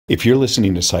If you're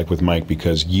listening to Psych with Mike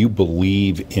because you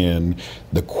believe in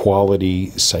the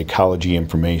quality psychology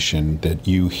information that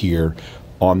you hear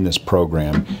on this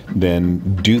program, then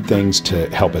do things to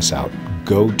help us out.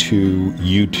 Go to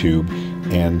YouTube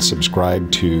and subscribe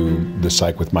to the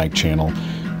Psych with Mike channel.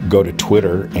 Go to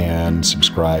Twitter and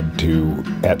subscribe to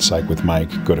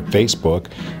 @PsychWithMike. Go to Facebook,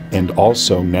 and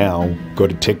also now go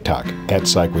to TikTok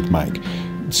 @PsychWithMike.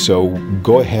 So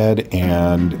go ahead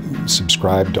and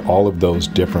subscribe to all of those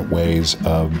different ways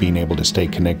of being able to stay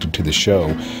connected to the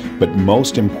show. But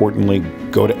most importantly,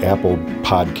 go to Apple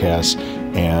Podcasts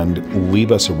and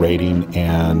leave us a rating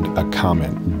and a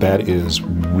comment. That is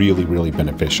really, really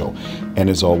beneficial. And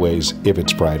as always, if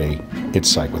it's Friday, it's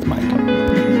Psych with Mike.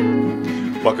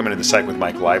 Welcome into the Psych with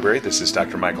Mike Library. This is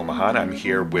Dr. Michael Mahan. I'm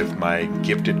here with my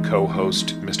gifted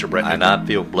co-host, Mr. Brett. And I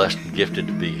feel blessed and gifted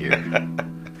to be here.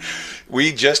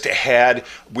 We just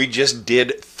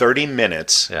did 30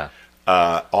 minutes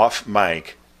off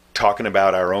mic talking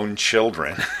about our own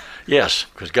children. Yes,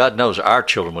 because God knows our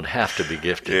children would have to be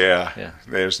gifted. Yeah.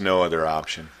 There's no other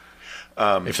option.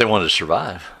 If they wanted to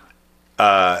survive.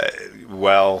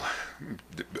 Well,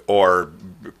 or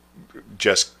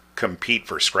just compete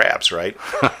for scraps, right?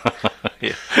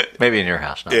 Yeah. Maybe in your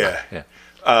house. Not yeah. Mine.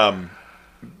 Yeah.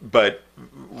 But,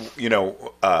 you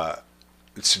know,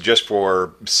 it's just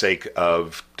for sake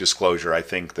of disclosure, I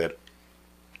think that,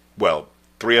 well,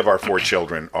 3 of our 4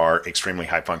 children are extremely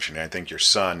high functioning. I think your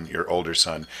son, your older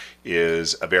son,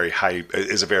 is a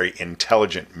very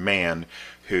intelligent man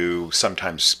who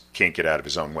sometimes can't get out of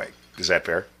his own way. Is that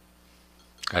fair?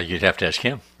 You'd have to ask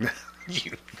him.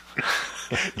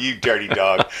 You dirty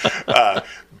dog.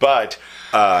 But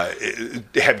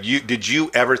did you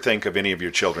ever think of any of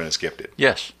your children as gifted?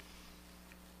 Yes.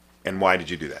 And why did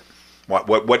you do that?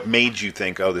 What made you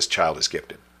think, oh, this child is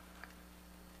gifted?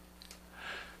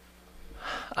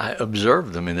 I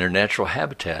observed them in their natural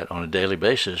habitat on a daily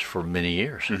basis for many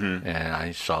years. Mm-hmm. And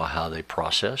I saw how they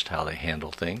processed, how they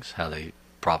handled things, how they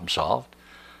problem solved,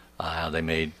 how they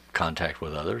made contact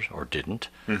with others or didn't,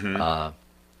 mm-hmm.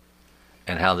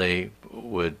 And how they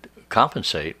would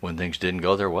compensate when things didn't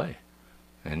go their way.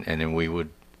 And then we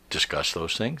would discuss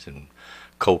those things and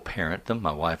co-parent them.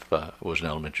 My wife was an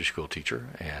elementary school teacher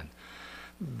and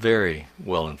very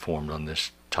well informed on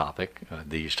this topic,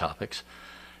 these topics.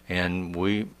 And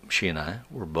she and I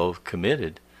were both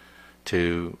committed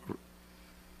to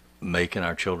making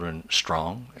our children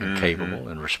strong and mm-hmm. capable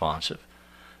and responsive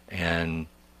and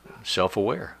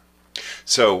self-aware.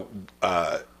 So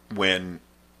when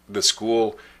the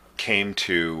school came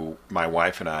to my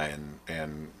wife and I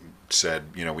and said,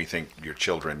 you know, we think your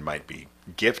children might be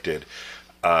gifted,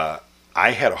 I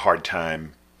had a hard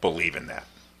time believing that.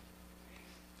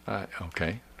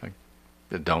 Okay.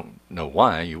 I don't know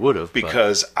why you would have.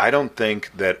 Because I don't think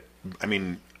that, I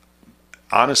mean,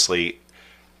 honestly,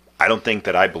 I don't think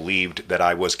that I believed that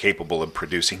I was capable of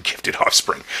producing gifted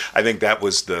offspring. I think that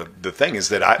was the thing, is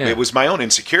that it was my own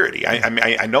insecurity.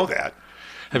 I know that.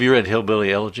 Have you read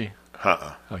Hillbilly Elegy?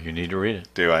 Uh-uh. Oh, you need to read it.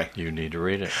 Do I? You need to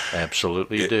read it.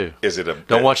 Absolutely you do. Is it a...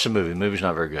 Don't watch the movie. The movie's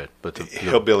not very good. But the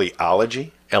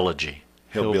Hillbilly-ology? Elegy.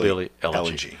 Hillbilly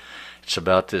Elegy. It's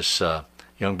about this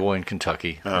young boy in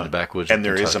Kentucky, in the backwoods of Kentucky.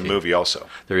 And there is a movie also.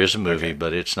 There is a movie,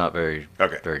 but it's not very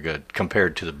good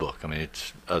compared to the book. I mean,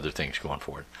 it's other things going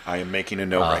for it. I am making a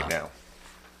note right now.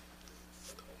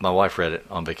 My wife read it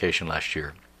on vacation last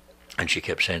year, and she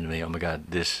kept saying to me, oh, my God,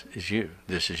 this is you.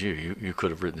 This is you. You could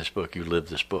have written this book. You lived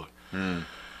this book. Mm.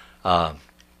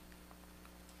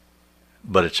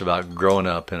 But it's about growing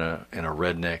up in a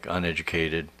redneck,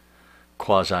 uneducated,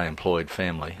 quasi-employed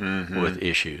family mm-hmm. with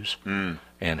issues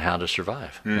and how to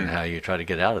survive and how you try to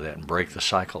get out of that and break the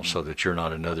cycle so that you're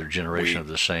not another generation of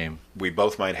the same. We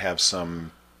both might have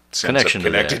some connection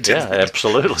to that. Yeah,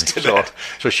 absolutely.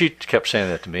 So she kept saying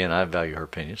that to me, and I value her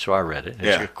opinion, so I read it.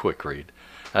 It's a quick read.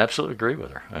 I absolutely agree with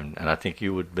her, and I think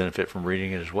you would benefit from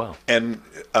reading it as well. And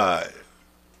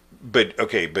But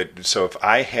so if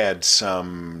I had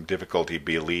some difficulty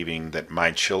believing that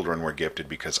my children were gifted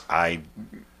because I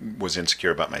was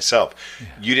insecure about myself,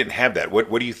 you didn't have that.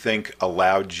 What do you think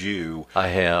allowed you? I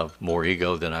have more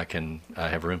ego than I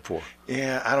have room for.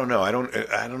 Yeah, I don't know. I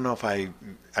don't know if I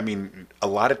mean, a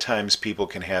lot of times people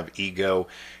can have ego,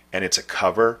 and it's a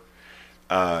cover.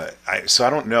 So I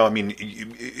don't know. I mean,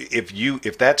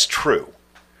 if that's true,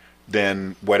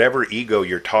 then whatever ego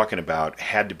you're talking about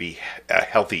had to be a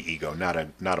healthy ego, not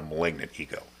a malignant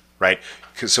ego, right?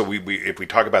 Because if we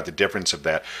talk about the difference of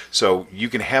that, so you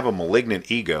can have a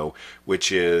malignant ego,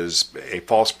 which is a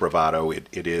false bravado.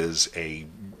 It is a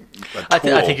I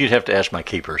think you'd have to ask my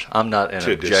keepers. I'm not an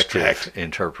objective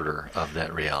interpreter of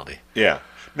that reality. Yeah.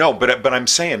 No, but I'm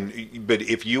saying, but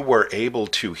if you were able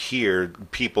to hear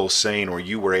people saying, or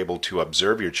you were able to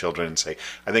observe your children and say,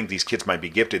 I think these kids might be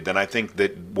gifted, then I think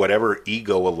that whatever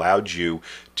ego allowed you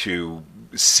to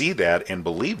see that and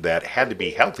believe that had to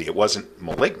be healthy. It wasn't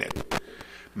malignant.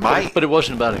 But it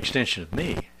wasn't about an extension of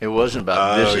me. It wasn't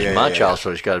about this is my child,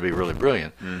 so he's got to be really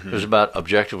brilliant. Mm-hmm. It was about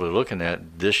objectively looking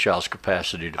at this child's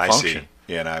capacity to function. See.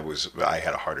 Yeah, and I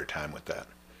had a harder time with that,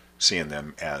 seeing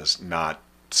them as not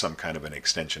some kind of an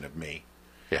extension of me.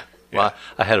 Yeah. Well,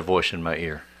 I had a voice in my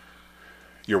ear.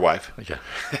 Your wife? Yeah.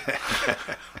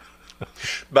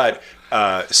 But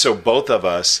so both of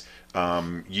us,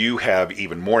 you have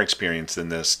even more experience than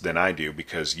this than I do,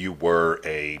 because you were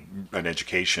an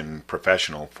education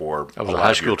professional for I was a a lot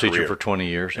high of your school teacher career. for 20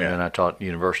 years, and then I taught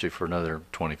university for another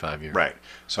 25 years. Right.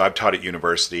 So I've taught at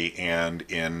university, and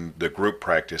in the group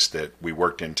practice that we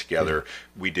worked in together,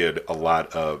 we did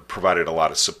provided a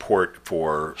lot of support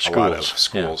for a lot of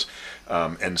schools.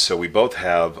 And so we both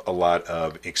have a lot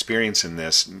of experience in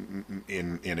this,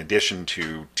 in addition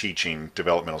to teaching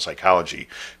developmental psychology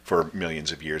for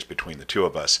millions of years between the two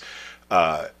of us.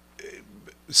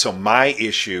 So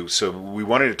we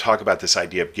wanted to talk about this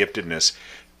idea of giftedness,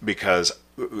 because,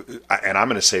 and I'm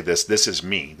going to say this is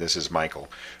me, this is Michael.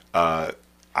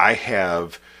 I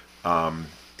have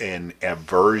an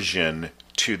aversion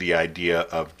to the idea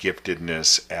of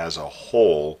giftedness as a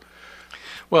whole,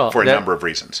 for a number of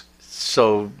reasons.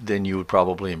 So then you would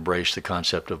probably embrace the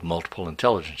concept of multiple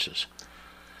intelligences.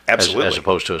 Absolutely. As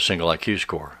opposed to a single IQ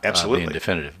score. Absolutely. Being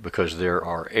definitive. Because there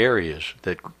are areas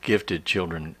that gifted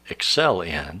children excel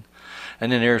in,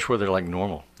 and then areas where they're like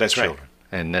normal children. Right.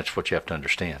 And that's what you have to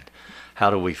understand.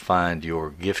 How do we find your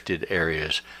gifted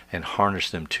areas and harness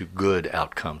them to good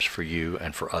outcomes for you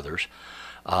and for others?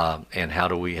 And how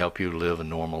do we help you live a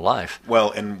normal life?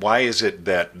 Well, and why is it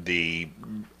that the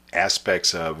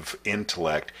aspects of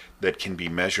intellect that can be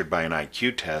measured by an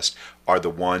IQ test are the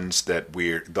ones that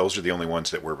those are the only ones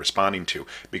that we're responding to?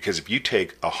 Because if you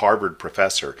take a Harvard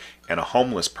professor and a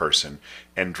homeless person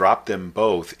and drop them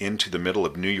both into the middle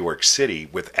of New York City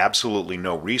with absolutely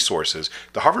no resources,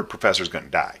 the Harvard professor is going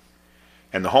to die,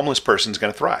 and the homeless person is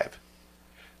going to thrive.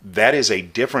 That is a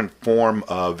different form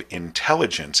of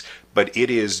intelligence, but it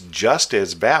is just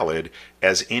as valid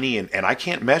as any, and I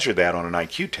can't measure that on an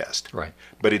IQ test. Right.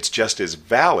 But it's just as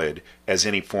valid as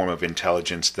any form of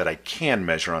intelligence that I can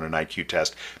measure on an IQ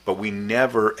test, but we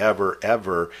never, ever,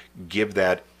 ever give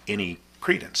that any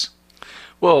credence.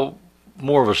 Well,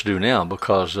 more of us do now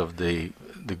because of the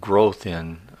growth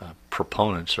in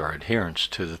proponents or adherents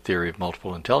to the theory of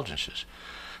multiple intelligences.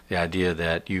 The idea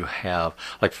that you have,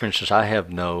 like for instance, I have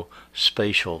no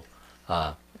spatial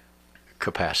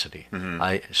capacity.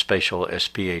 Mm-hmm. Spatial,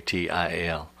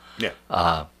 S-P-A-T-I-A-L.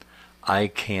 Yeah. I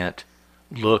can't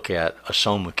look at a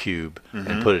Soma cube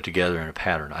and put it together in a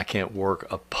pattern. I can't work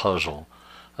a puzzle,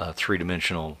 a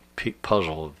three-dimensional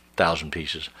puzzle of 1,000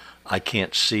 pieces. I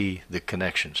can't see the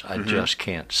connections. I just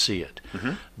can't see it.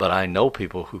 Mm-hmm. But I know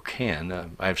people who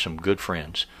can. I have some good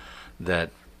friends that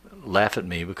laugh at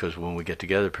me because when we get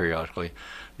together periodically,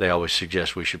 they always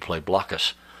suggest we should play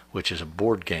Blockus, which is a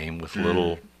board game with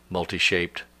little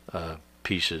multi-shaped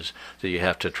pieces that you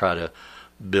have to try to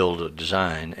build a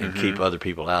design and keep other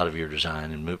people out of your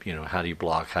design and move, how do you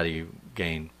block, how do you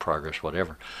gain progress,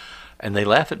 whatever. And they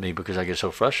laugh at me because I get so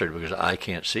frustrated because I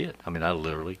can't see it. I mean, I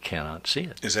literally cannot see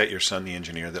it. Is that your son, the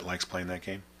engineer, that likes playing that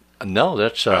game? No,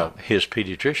 that's his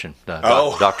pediatrician,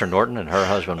 Dr. Norton, and her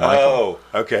husband, Michael. Oh,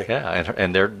 okay. Yeah,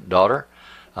 and their daughter,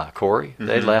 Corey,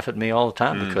 they laugh at me all the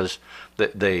time because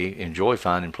they enjoy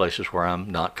finding places where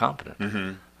I'm not competent.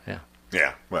 Mm-hmm. Yeah.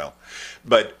 Yeah, well,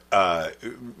 but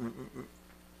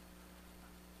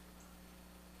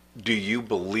do you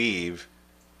believe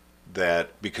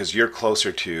that because you're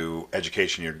closer to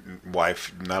education, your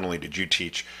wife, not only did you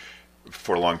teach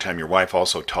for a long time, your wife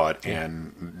also taught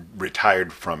and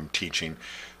retired from teaching.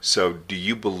 So do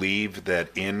you believe that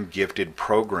in gifted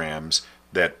programs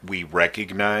that we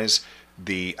recognize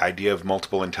the idea of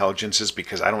multiple intelligences?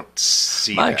 Because I don't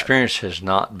see My that. experience has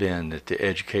not been that the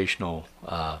educational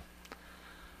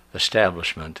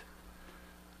establishment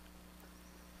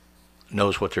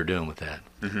knows what they're doing with that.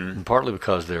 And partly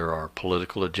because there are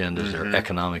political agendas, there are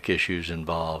economic issues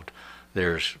involved.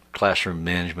 There's classroom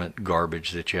management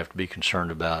garbage that you have to be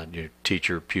concerned about, your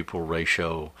teacher-pupil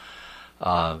ratio,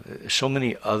 so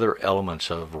many other elements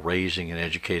of raising and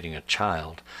educating a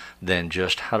child than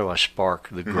just how do I spark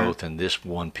the growth in this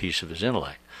one piece of his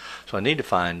intellect. So I need to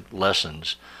find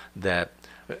lessons that,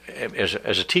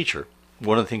 as a teacher,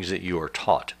 one of the things that you are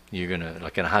taught, you're going to,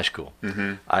 like in a high school,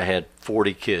 I had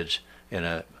 40 kids in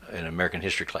an American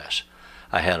history class.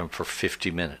 I had them for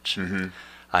 50 minutes.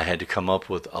 I had to come up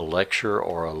with a lecture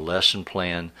or a lesson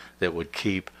plan that would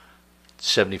keep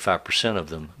 75% of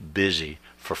them busy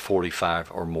for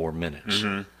 45 or more minutes.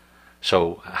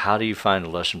 So how do you find a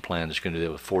lesson plan that's going to do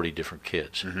that with 40 different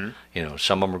kids? You know,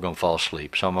 some of them are going to fall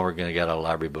asleep. Some of them are going to get out a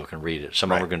library book and read it.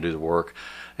 Some of them are going to do the work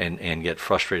and get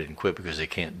frustrated and quit because they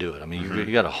can't do it. I mean,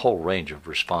 you got a whole range of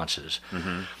responses.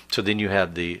 So then you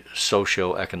have the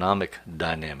socio-economic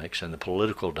dynamics and the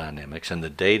political dynamics and the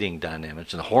dating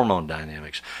dynamics and the hormone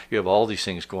dynamics. You have all these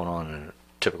things going on in a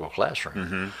typical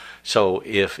classroom. So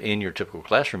if in your typical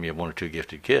classroom you have 1 or 2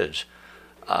 gifted kids,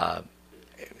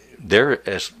 they're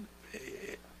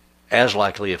as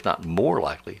likely, if not more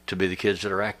likely, to be the kids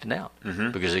that are acting out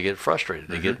because they get frustrated,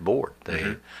 they get bored,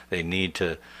 they need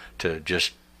to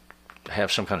just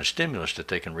have some kind of stimulus that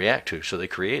they can react to, so they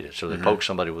create it. So they poke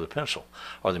somebody with a pencil,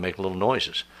 or they make little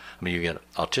noises. I mean, you get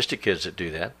autistic kids that do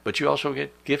that, but you also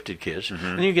get gifted kids,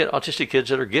 and you get autistic kids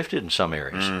that are gifted in some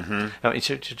areas. I mean,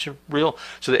 it's a real.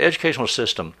 So the educational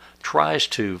system tries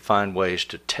to find ways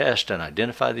to test and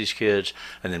identify these kids,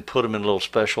 and then put them in little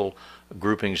special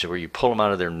groupings where you pull them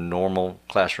out of their normal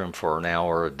classroom for an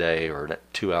hour a day or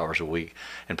 2 hours a week,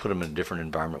 and put them in a different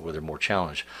environment where they're more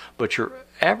challenged. But your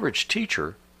average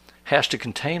teacher has to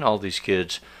contain all these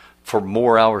kids for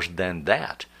more hours than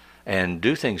that, and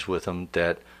do things with them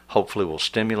that hopefully will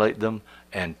stimulate them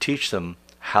and teach them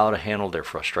how to handle their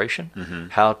frustration,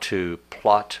 how to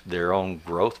plot their own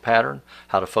growth pattern,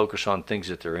 how to focus on things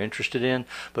that they're interested in,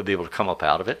 but be able to come up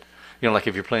out of it. You know, like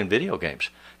if you're playing video games,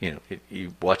 you know,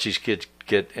 you watch these kids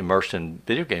get immersed in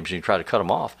video games and you try to cut them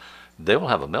off, they will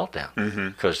have a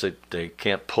meltdown because they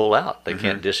can't pull out, they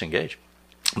can't disengage.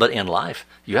 But in life,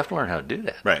 you have to learn how to do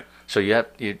that. Right. So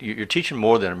you're teaching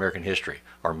more than American history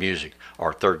or music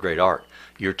or third grade art.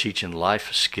 You're teaching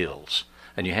life skills.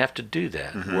 And you have to do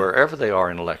that wherever they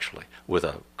are intellectually with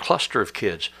a cluster of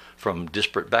kids from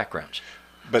disparate backgrounds.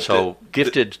 But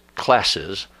gifted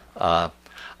classes, I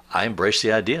embrace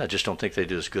the idea. I just don't think they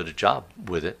do as good a job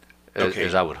with it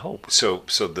as I would hope. So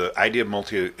the idea of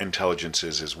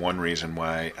multi-intelligences is one reason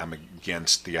why I'm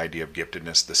against the idea of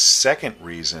giftedness. The second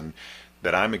reason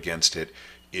that I'm against it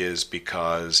is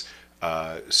because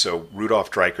so Rudolf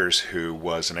Dreikurs, who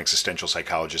was an existential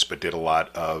psychologist but did a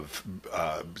lot of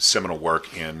seminal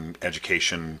work in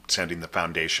education, setting the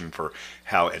foundation for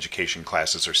how education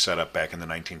classes are set up back in the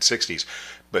 1960s.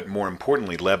 But more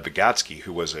importantly, Lev Vygotsky,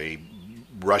 who was a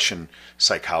Russian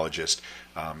psychologist,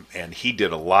 and he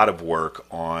did a lot of work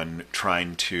on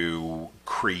trying to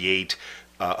create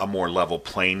a more level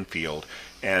playing field.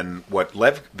 And what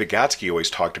Lev Vygotsky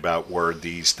always talked about were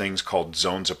these things called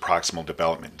zones of proximal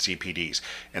development, ZPDs.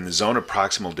 And the zone of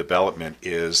proximal development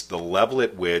is the level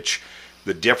at which,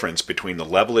 the difference between the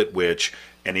level at which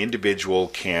an individual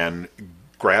can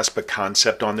grasp a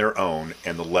concept on their own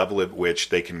and the level at which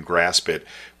they can grasp it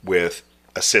with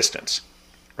assistance.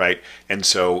 Right? And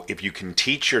so if you can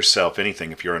teach yourself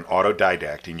anything, if you're an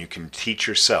autodidact and you can teach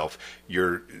yourself,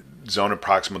 your zone of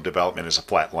proximal development is a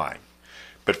flat line.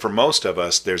 But for most of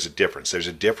us, there's a difference. There's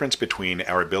a difference between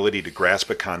our ability to grasp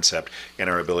a concept and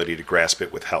our ability to grasp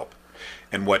it with help.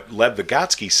 And what Lev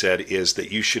Vygotsky said is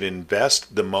that you should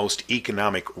invest the most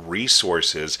economic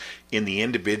resources in the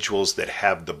individuals that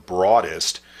have the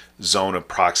broadest zone of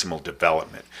proximal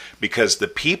development. Because the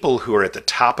people who are at the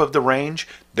top of the range,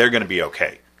 they're going to be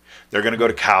okay. They're going to go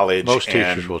to college. Most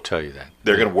teachers will tell you that.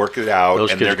 They're going to work it out,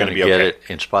 and they're going to be okay. Get it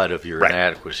in spite of your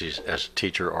inadequacies as a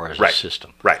teacher or as a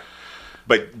system. Right.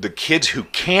 But the kids who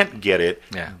can't get it,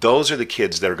 those are the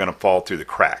kids that are going to fall through the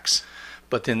cracks.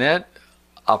 But then that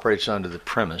operates under the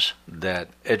premise that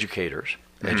educators,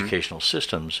 educational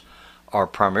systems, are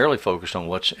primarily focused on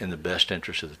what's in the best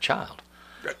interest of the child.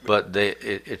 Right. But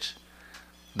it's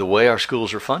the way our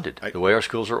schools are funded, the way our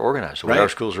schools are organized, the way our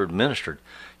schools are administered.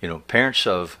 You know, parents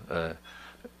of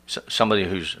somebody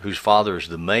whose father is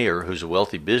the mayor, who's a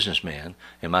wealthy businessman,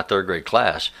 in my third grade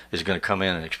class, is going to come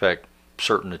in and expect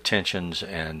certain attentions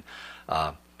and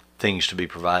things to be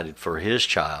provided for his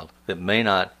child that may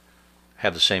not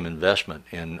have the same investment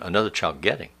in another child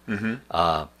getting.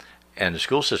 And the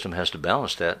school system has to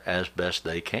balance that as best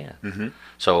they can.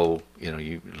 So, you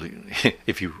know,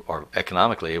 if you are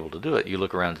economically able to do it, you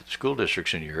look around at the school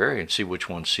districts in your area and see which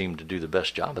ones seem to do the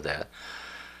best job of that,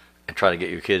 and try to get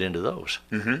your kid into those.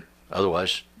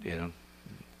 Otherwise, you know,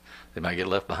 they might get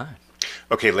left behind.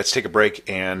 Okay, let's take a break,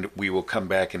 and we will come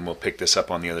back and we'll pick this up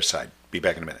on the other side. Be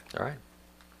back in a minute. All right.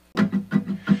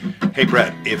 Hey,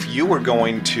 Brett, if you were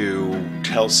going to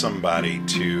tell somebody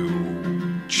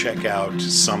to check out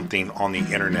something on the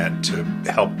internet to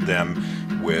help them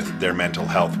with their mental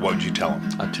health, what would you tell them?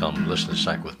 I'd tell them, listen to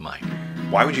Psych with Mike.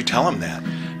 Why would you tell them that?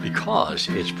 because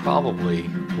it's probably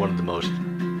one of the most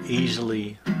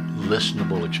easily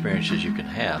listenable experiences you can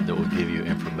have that will give you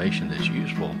information that's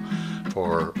useful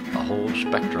for a whole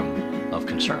spectrum of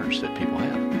concerns that people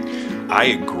have. I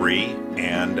agree,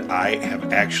 and I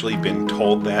have actually been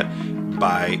told that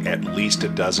by at least a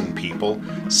dozen people,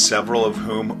 several of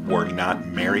whom were not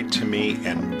married to me,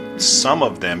 and some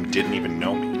of them didn't even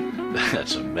know me.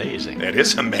 That's amazing. It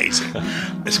is amazing.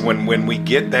 It's when we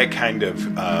get that kind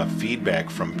of feedback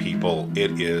from people,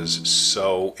 it is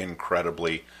so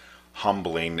incredibly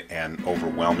humbling and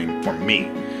overwhelming for me.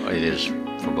 It is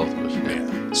for both of us.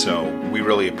 Yeah. So we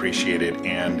really appreciate it,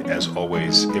 and as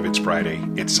always, if it's Friday,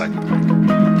 it's Cycle Break.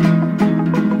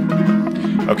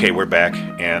 Okay, we're back,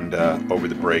 and over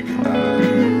the break,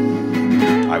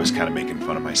 I was kind of making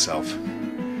fun of myself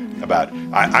about,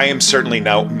 I am certainly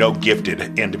no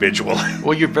gifted individual.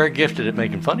 Well, you're very gifted at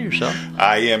making fun of yourself.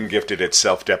 I am gifted at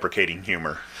self-deprecating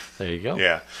humor. There you go.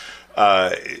 Yeah.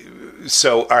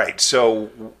 So, all right, so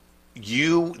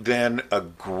you then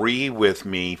agree with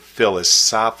me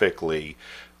philosophically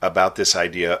about this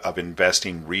idea of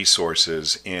investing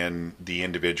resources in the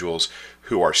individuals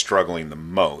who are struggling the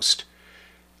most,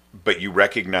 but you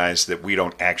recognize that we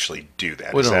don't actually do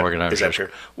that. We don't organize. Is that true?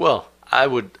 Well, I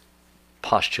would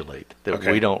postulate that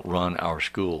Okay. we don't run our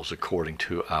schools according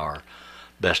to our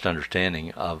best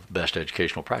understanding of best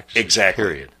educational practices. Exactly.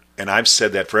 Period. And I've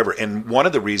said that forever. And one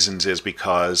of the reasons is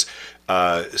because,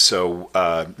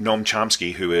 Noam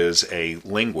Chomsky, who is a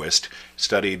linguist,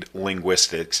 studied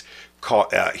linguistics,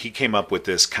 he came up with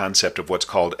this concept of what's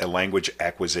called a language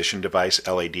acquisition device,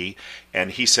 LAD. And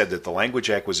he said that the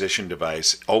language acquisition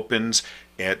device opens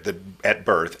at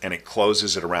birth and it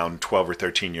closes at around 12 or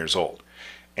 13 years old.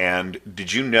 And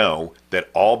did you know that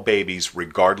all babies,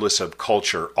 regardless of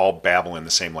culture, all babble in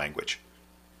the same language?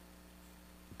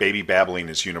 Baby babbling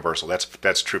is universal.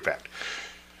 That's true fact.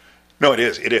 No, it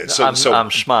is. It is. I'm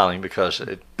smiling because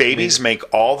babies make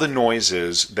all the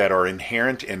noises that are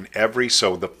inherent in the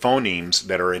phonemes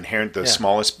that are inherent, the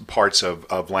smallest parts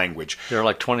of language. There are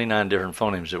like 29 different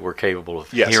phonemes that we're capable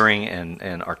of Yes. hearing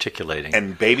and articulating.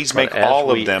 And babies But make all as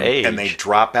of we them, age, and they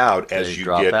drop out as they you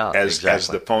drop get out, as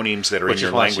exactly. the phonemes that are Which in your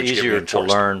is why it's language get easier to reinforced.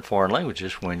 learn foreign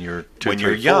languages when you're 2, When 3,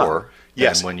 you're young. 4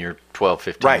 Yes. than when you're 12,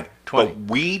 15, Right. 20. But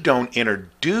we don't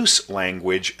introduce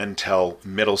language until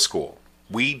middle school.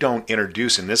 We don't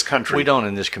introduce in this country. We don't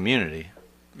in this community.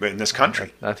 In this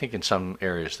country. I think in some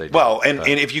areas they do. Well, and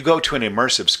if you go to an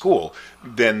immersive school,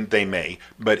 then they may.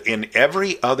 But in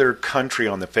every other country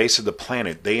on the face of the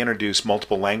planet, they introduce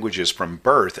multiple languages from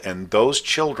birth, and those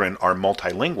children are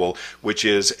multilingual, which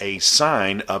is a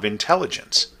sign of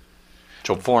intelligence.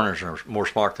 So foreigners are more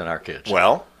smart than our kids.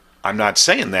 Well, I'm not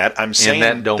saying that. I'm saying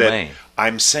that domain.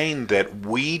 I'm saying that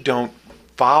we don't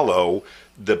follow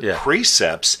the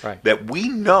precepts Right. that we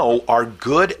know are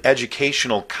good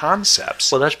educational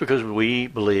concepts. Well, that's because we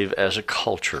believe as a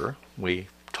culture, we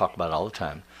talk about it all the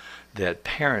time, that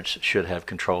parents should have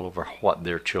control over what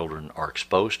their children are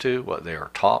exposed to, what they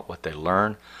are taught, what they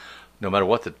learn, no matter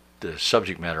what the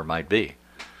subject matter might be,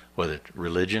 whether it's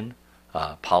religion,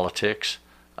 politics,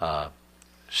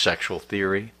 sexual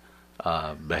theory,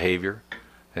 behavior,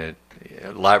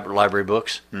 library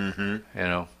books. Mm-hmm. You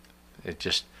know, it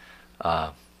just,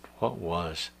 what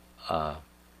was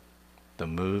the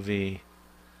movie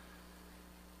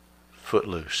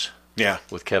Footloose? Yeah.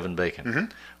 With Kevin Bacon, Mm-hmm.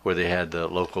 where they had the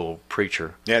local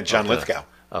preacher. Yeah, John Lithgow.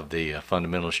 Of the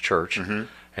fundamentalist church, Mm-hmm.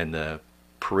 and the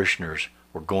parishioners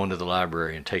were going to the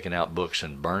library and taking out books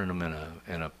and burning them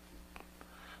in a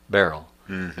barrel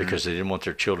Mm-hmm. because they didn't want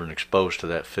their children exposed to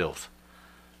that filth.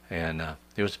 And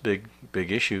it was a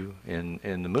big issue in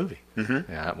the movie.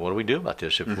 Mm-hmm. What do we do about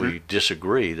this if Mm-hmm. we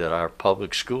disagree that our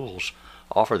public schools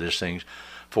offer these things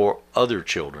for other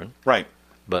children, Right.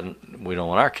 but we don't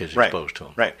want our kids exposed to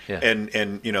them? Right. Yeah.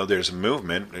 And you know, there's a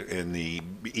movement in the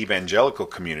evangelical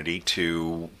community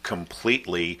to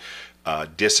completely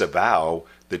disavow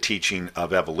the teaching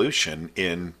of evolution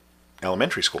in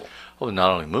elementary school. Well, not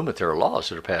only movement, there are laws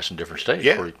that are passed in different states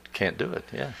Yeah. where you can't do it.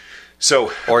 Yeah.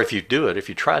 So, Or if you do it, if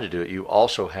you try to do it, you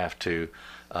also have to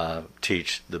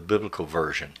teach the biblical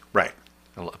version, right,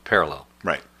 parallel,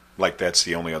 right. Like that's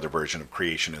the only other version of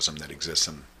creationism that exists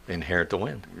in. inherit the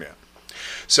wind. Yeah.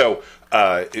 So,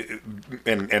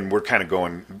 and we're kind of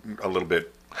going a little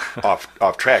bit off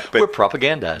track, but We're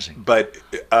propagandizing. But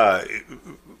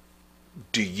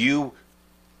do you?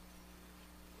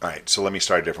 All right, so let me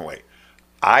start a different way.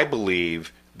 I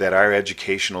believe that our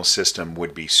educational system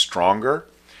would be stronger,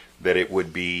 that it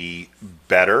would be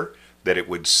better, that it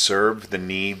would serve the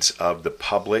needs of the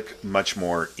public much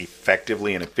more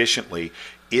effectively and efficiently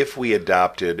if we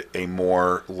adopted a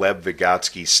more Lev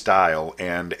Vygotsky style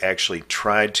and actually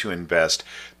tried to invest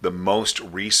the most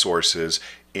resources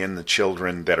in the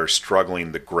children that are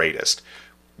struggling the greatest.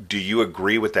 Do you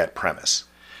agree with that premise?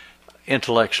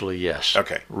 Intellectually, yes.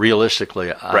 Okay.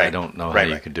 Realistically, I Right. don't know how Right,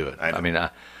 you right. can do it. I know. I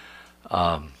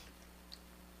mean,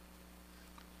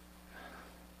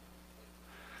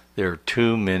 there are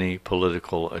too many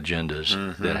political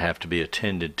agendas that have to be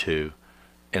attended to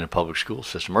in a public school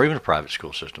system or even a private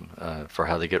school system for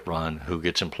how they get run, who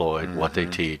gets employed, what they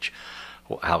teach,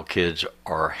 how kids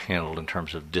are handled in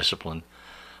terms of discipline,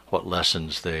 what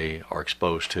lessons they are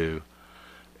exposed to.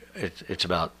 It's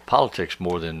about politics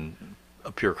more than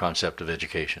a pure concept of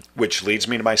education. Which leads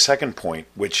me to my second point,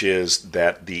 which is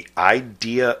that the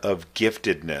idea of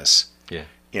giftedness Yeah.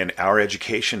 in our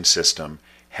education system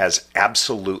has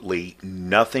absolutely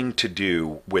nothing to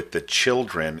do with the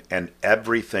children and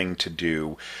everything to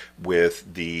do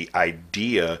with the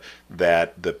idea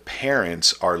that the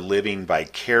parents are living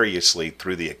vicariously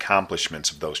through the accomplishments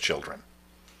of those children.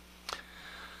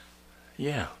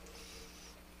 Yeah.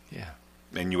 Yeah.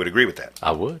 And you would agree with that?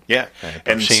 I would. Yeah. I've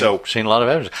And seen, so, seen a lot of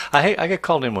evidence. I got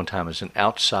called in one time as an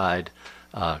outside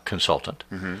consultant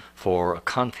for a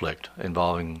conflict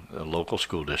involving a local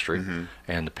school district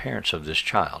and the parents of this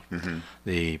child.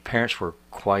 The parents were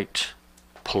quite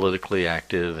politically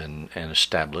active and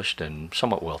established and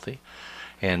somewhat wealthy,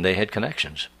 and they had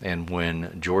connections. And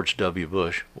when George W.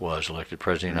 Bush was elected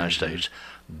president of the United States,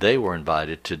 they were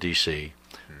invited to D.C.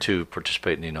 to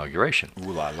participate in the inauguration.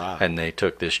 ooh la la. And they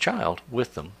took this child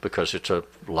with them because it's a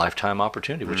lifetime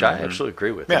opportunity, which I absolutely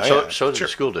agree with. Yeah, And so, yeah, so did sure.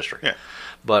 the school district. Yeah.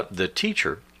 But the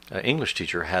teacher, English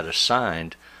teacher, had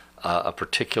assigned a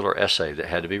particular essay that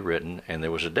had to be written, and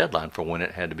there was a deadline for when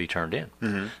it had to be turned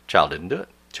in. Child didn't do it.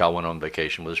 Child went on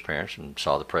vacation with his parents and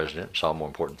saw the president, saw more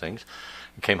important things,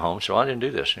 and came home. So I didn't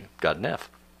do this. And got an F,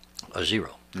 a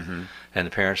 0. And the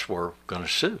parents were going to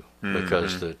sue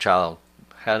because the child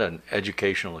had an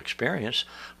educational experience.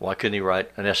 Why couldn't he write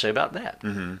an essay about that?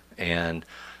 And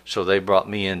so they brought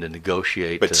me in to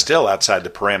negotiate. But still outside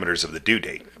the parameters of the due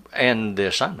date. And the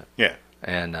assignment. Yeah.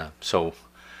 And so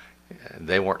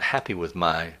they weren't happy with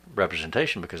my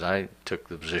representation because I took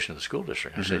the position of the school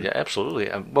district. I said, yeah, absolutely.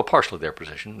 Well, partially their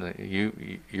position.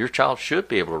 Your child should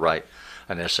be able to write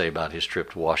an essay about his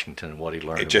trip to Washington and what he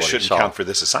learned. It just and what he shouldn't saw. count for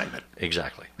this assignment.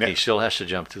 Exactly. Yeah. He still has to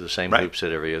jump through the same Right. hoops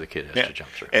that every other kid has to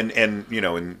jump through. And you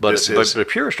know, and But this is the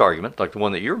purest argument, like the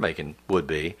one that you're making, would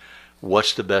be,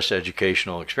 what's the best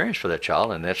educational experience for that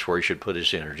child? And that's where he should put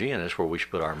his energy, and that's where we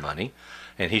should put our money,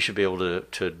 and he should be able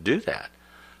to do that.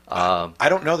 I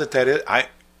don't know that is.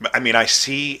 I mean, I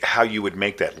see how you would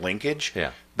make that linkage.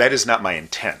 Yeah. That is not my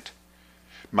intent.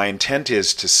 My intent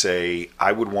is to say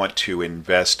I would want to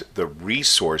invest the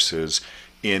resources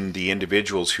in the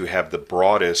individuals who have the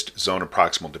broadest zone of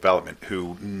proximal development,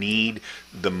 who need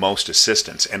the most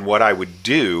assistance. And what I would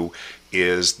do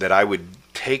is that I would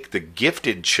take the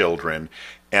gifted children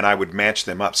and I would match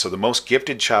them up. So the most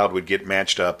gifted child would get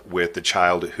matched up with the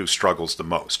child who struggles the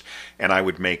most. And I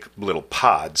would make little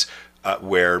pods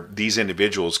where these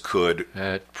individuals could...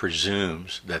 That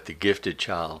presumes that the gifted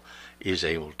child is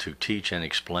able to teach and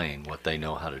explain what they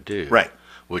know how to do. Right.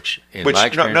 Which, in my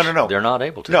experience, no. they're not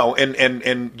able to. No,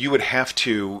 and you would have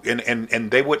to,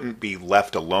 and they wouldn't be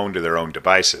left alone to their own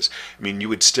devices. I mean, you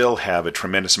would still have a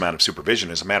tremendous amount of supervision.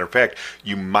 As a matter of fact,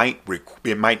 you might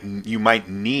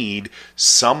need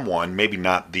someone, maybe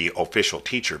not the official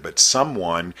teacher, but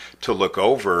someone to look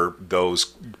over those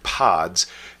pods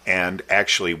and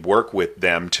actually work with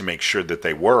them to make sure that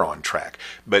they were on track.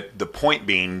 But the point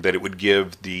being that it would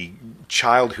give the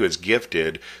child who is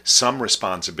gifted some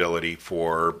responsibility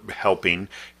for helping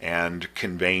and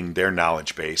conveying their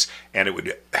knowledge base, and it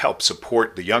would help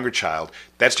support the younger child.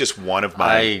 That's just one of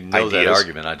my I know ideas. that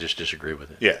argument. I just disagree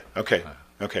with it. Yeah. Okay.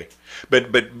 Okay. But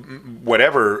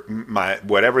whatever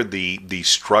the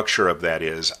structure of that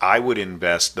is, I would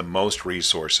invest the most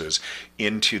resources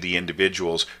into the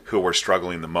individuals who are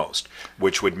struggling the most,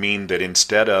 which would mean that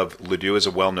instead of Ladue is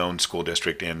a well-known school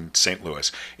district in St.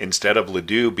 Louis, instead of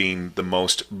Ladue being the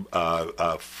most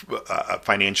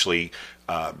financially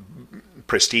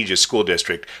prestigious school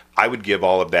district, I would give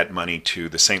all of that money to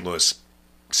the St. Louis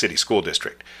City School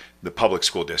District, the public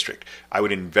school district. I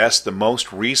would invest the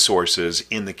most resources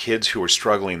in the kids who are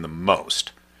struggling the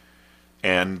most.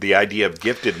 And the idea of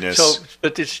giftedness... So,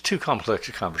 but it's too complex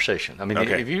a conversation. I mean,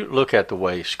 Okay. if you look at the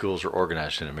way schools are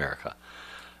organized in America,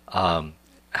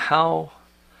 how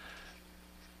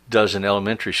does an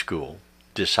elementary school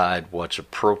decide what's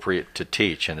appropriate to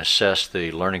teach and assess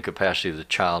the learning capacity of the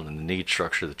child and the need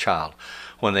structure of the child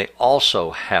when they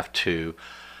also have to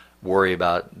worry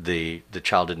about the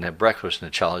child didn't have breakfast and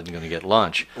the child isn't going to get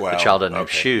lunch. Well, the child doesn't have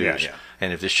okay. shoes. Yeah, yeah.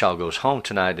 And if this child goes home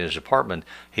tonight in his apartment,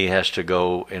 he has to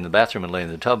go in the bathroom and lay in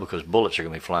the tub because bullets are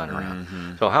going to be flying around.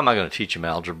 Mm-hmm. So how am I going to teach him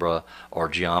algebra or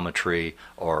geometry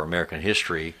or American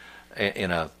history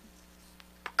in a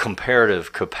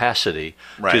comparative capacity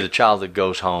Right. to the child that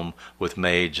goes home with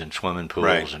maids and swimming pools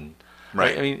Right. and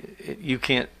Right. I mean, you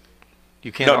can't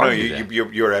No, argue that.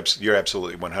 you're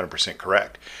absolutely 100%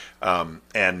 correct.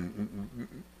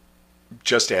 And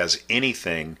just as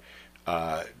anything,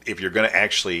 if you're going to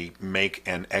actually make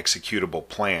an executable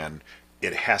plan,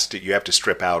 you have to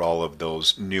strip out all of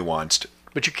those nuanced.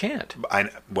 But you can't.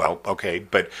 Well, okay,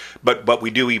 but we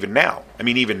do even now. I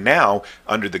mean, even now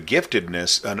under the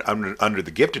giftedness, under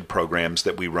the gifted programs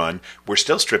that we run, we're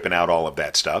still stripping out all of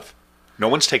that stuff. No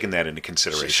one's taken that into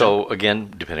consideration. So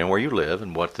again, depending on where you live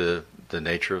and what the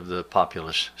nature of the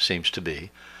populace seems to be,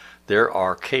 there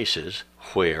are cases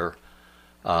where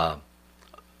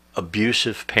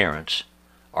abusive parents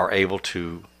are able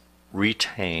to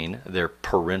retain their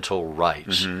parental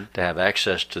rights to have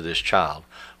access to this child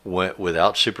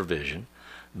without supervision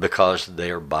because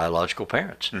they are biological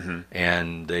parents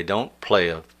and they don't play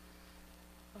a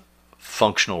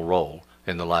functional role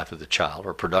in the life of the child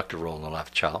or a productive role in the life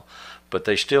of the child, but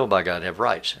they still, by God, have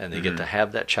rights, and they get to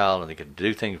have that child, and they get to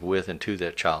do things with and to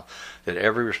that child that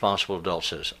every responsible adult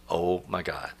says, oh my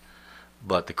God.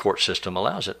 But the court system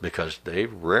allows it because they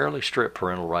rarely strip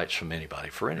parental rights from anybody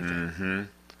for anything.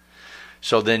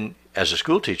 So then, as a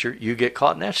school teacher, you get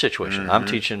caught in that situation. I'm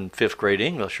teaching 5th grade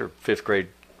English or 5th grade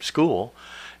school,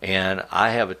 and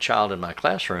I have a child in my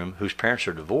classroom whose parents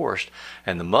are divorced,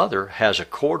 and the mother has a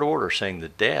court order saying the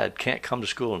dad can't come to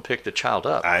school and pick the child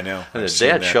up. I know. And I've the seen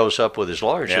dad that. shows up with his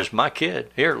lawyer and Yeah. says, my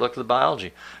kid, here, look at the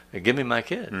biology. Give me my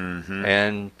kid.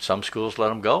 And some schools let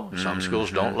them go. Some schools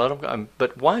don't let them go.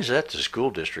 But why is that the school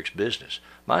district's business?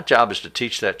 My job is to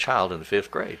teach that child in the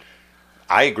 5th grade.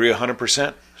 I agree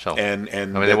 100%. So, and I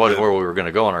mean, that wasn't where we were going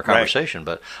to go in our conversation,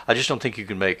 but I just don't think you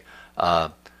can make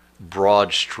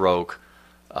broad stroke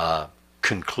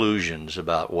conclusions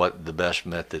about what the best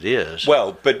method is.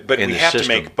 Well, but in we the have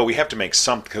system. we have to make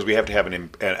some, because we have to have an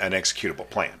executable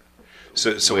plan.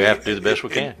 So We have to do the best we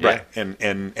can, right?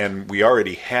 And we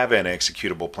already have an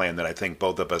executable plan that I think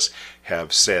both of us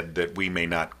have said that we may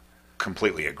not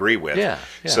completely agree with. Yeah.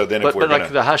 So then, but if we're like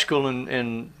gonna, the high school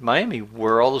in Miami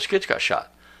where all those kids got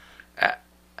shot,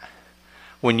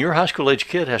 when your high school age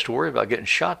kid has to worry about getting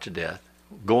shot to death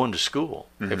going to school,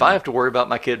 if I have to worry about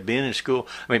my kid being in school,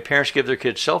 I mean, parents give their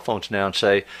kids cell phones now and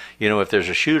say, you know, if there's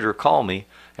a shooter, call me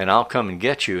and I'll come and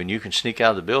get you, and you can sneak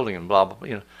out of the building and blah blah blah.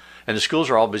 You know, and the schools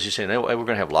are all busy saying, hey, we're going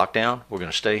to have lockdown, we're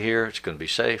going to stay here, it's going to be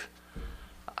safe.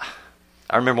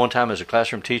 I remember one time as a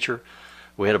classroom teacher,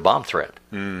 we had a bomb threat,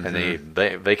 and they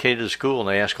vacated the school, and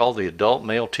they asked all the adult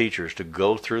male teachers to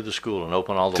go through the school and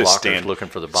open all the lockers looking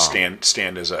for the bomb.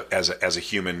 Stand as a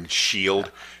human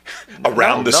shield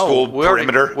around the school we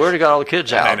perimeter. We already got all the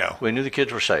kids out. I know. We knew the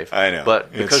kids were safe. I know.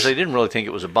 But because they didn't really think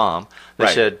it was a bomb, they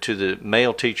Right. said to the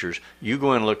male teachers, you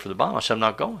go in and look for the bomb. I said, I'm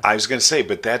not going. I was going to say,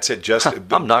 but that's it. Just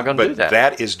I'm not going to do that. But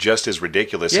that is just as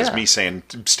ridiculous as Yeah. me saying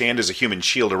stand as a human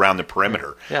shield around the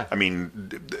perimeter. Yeah. I mean,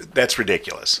 that's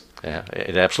ridiculous. Yeah,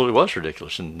 it absolutely was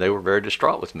ridiculous, and they were very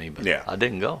distraught with me, but Yeah. I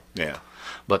didn't go. Yeah.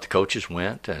 But the coaches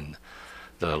went, and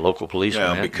the local police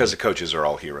Well, went. because the coaches are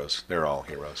all heroes. They're all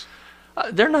heroes.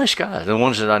 They're nice guys. The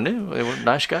ones that I knew, they were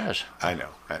nice guys. I know.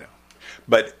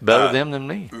 But Better them than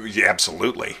me. Yeah,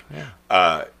 absolutely.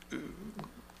 Yeah.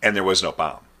 And there was no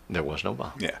bomb. There was no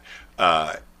bomb.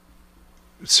 Yeah.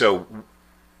 So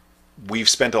we've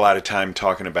spent a lot of time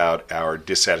talking about our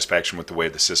dissatisfaction with the way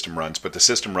the system runs, but the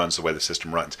system runs the way the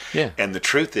system runs. Yeah. And the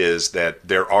truth is that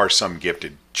there are some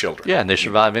gifted children. Yeah, and they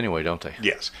survive anyway, don't they?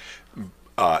 Yes.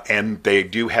 And they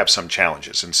do have some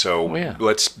challenges. And so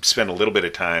let's spend a little bit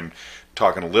of time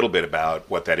talking a little bit about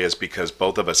what that is, because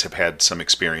both of us have had some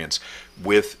experience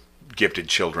with gifted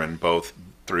children, both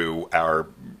through our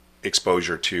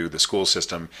exposure to the school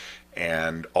system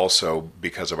and also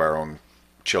because of our own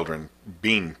children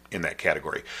being in that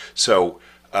category. So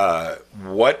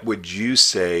what would you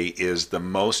say is the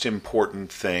most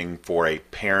important thing for a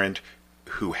parent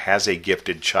who has a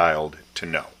gifted child to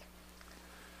know?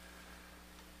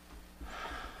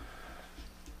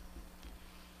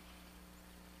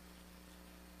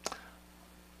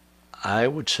 I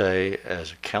would say,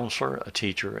 as a counselor, a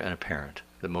teacher, and a parent,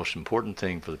 the most important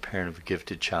thing for the parent of a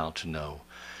gifted child to know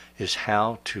is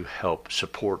how to help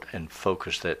support and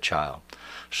focus that child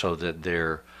so that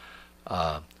their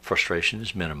frustration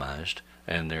is minimized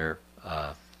and their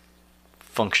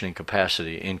functioning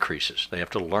capacity increases. They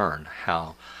have to learn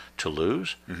how to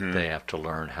lose. They have to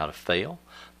learn how to fail.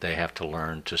 They have to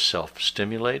learn to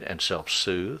self-stimulate and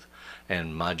self-soothe.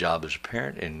 And my job as a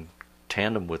parent, in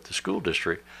tandem with the school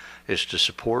district, is to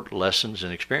support lessons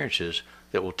and experiences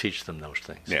that will teach them those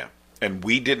things. Yeah. And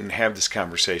we didn't have this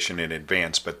conversation in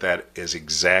advance, but that is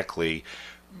exactly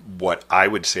what I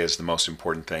would say is the most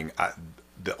important thing.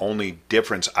 The only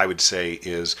difference I would say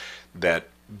is that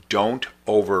don't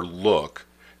overlook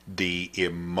the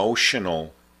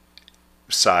emotional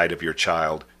side of your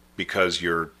child because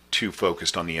you're too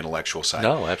focused on the intellectual side.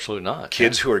 No, absolutely not.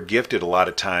 Kids who are gifted, a lot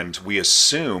of times we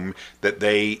assume that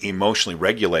they emotionally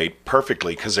regulate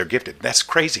perfectly because they're gifted. That's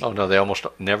crazy. Oh, no, they almost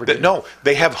never do. No,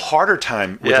 they have harder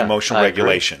time with emotional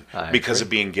regulation because agree. of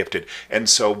being gifted. And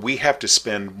so we have to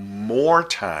spend more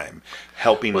time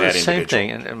helping that the individual. same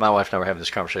thing, and my wife and I were having this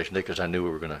conversation because I knew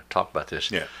we were going to talk about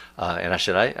this. Yeah. And I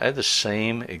said, I had the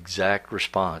same exact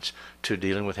response to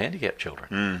dealing with handicapped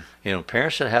children. You know,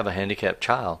 parents that have a handicapped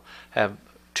child have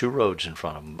two roads in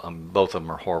front of them. Both of them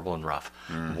are horrible and rough.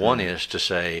 One is to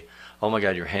say, oh my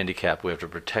God, you're handicapped. We have to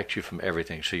protect you from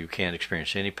everything so you can't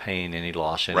experience any pain, any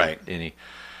loss, any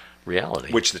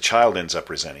reality. Which the child ends up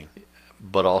resenting.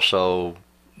 But also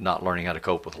not learning how to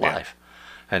cope with life.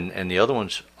 And the other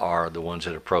ones are the ones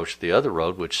that approach the other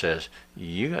road, which says,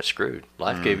 you got screwed.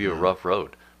 Life gave you a rough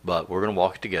road, but we're going to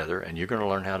walk it together, and you're going to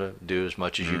learn how to do as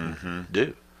much as you can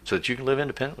do so that you can live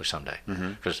independently someday.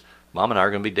 Because Mom and I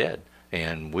are going to be dead.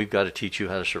 And we've got to teach you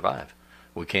how to survive.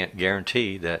 We can't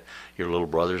guarantee that your little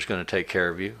brother is going to take care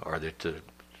of you or that the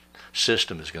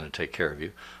system is going to take care of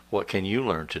you. What can you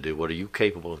learn to do? What are you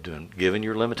capable of doing, given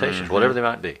your limitations, whatever they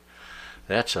might be?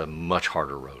 That's a much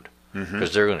harder road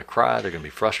because they're going to cry, they're going to be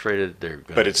frustrated.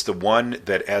 But it's the one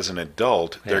that, as an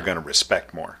adult, they're going to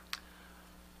respect more.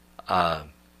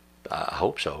 I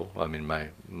hope so. I mean,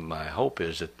 my hope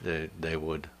is that they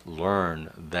would learn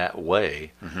that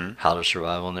way how to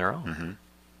survive on their own.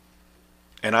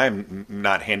 And I'm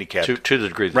not handicapped. To the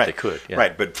degree that they could. Yeah.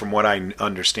 Right, but from what I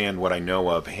understand, what I know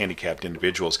of handicapped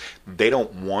individuals, they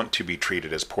don't want to be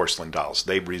treated as porcelain dolls.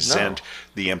 They resent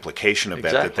the implication of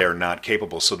that they're not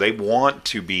capable. So they want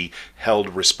to be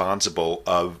held responsible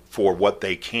for what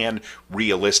they can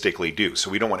realistically do.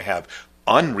 So we don't want to have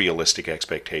unrealistic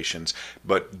expectations,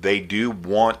 but they do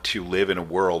want to live in a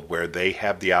world where they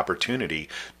have the opportunity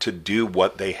to do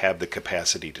what they have the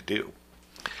capacity to do.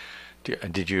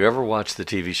 Did you ever watch the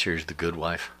TV series The Good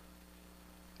Wife?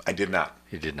 I did not.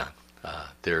 You did not.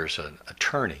 There's an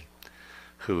attorney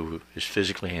who is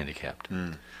physically handicapped,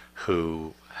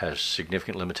 who has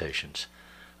significant limitations,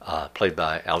 played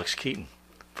by Alex Keaton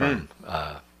from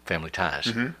Family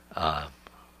Ties.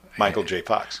 Michael J.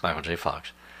 Fox. Michael J.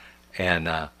 Fox.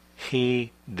 And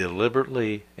he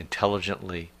deliberately,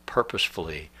 intelligently,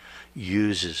 purposefully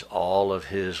uses all of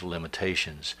his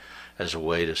limitations as a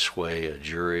way to sway a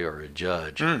jury or a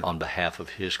judge on behalf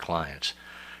of his clients.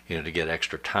 You know, to get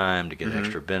extra time, to get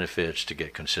extra benefits, to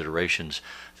get considerations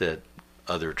that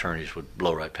other attorneys would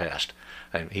blow right past.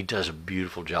 And he does a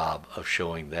beautiful job of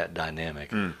showing that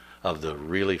dynamic of the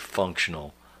really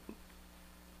functional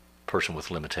person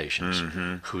with limitations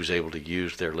who's able to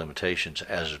use their limitations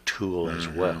as a tool as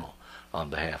well on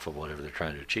behalf of whatever they're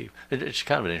trying to achieve. It's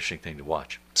kind of an interesting thing to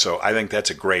watch. So I think that's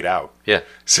a great out. Yeah.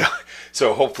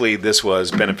 So hopefully this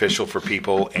was beneficial for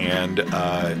people. And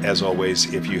as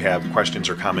always, if you have questions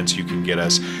or comments, you can get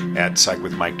us at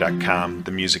psychwithmike.com.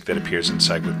 The music that appears in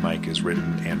Psych with Mike is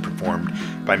written and performed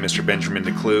by Mr. Benjamin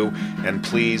DeClue. And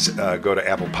please go to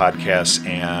Apple Podcasts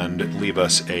and leave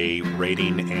us a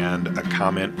rating and a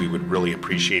comment. We would really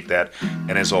appreciate that.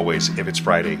 And as always, if it's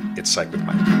Friday, it's Psych with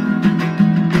Mike.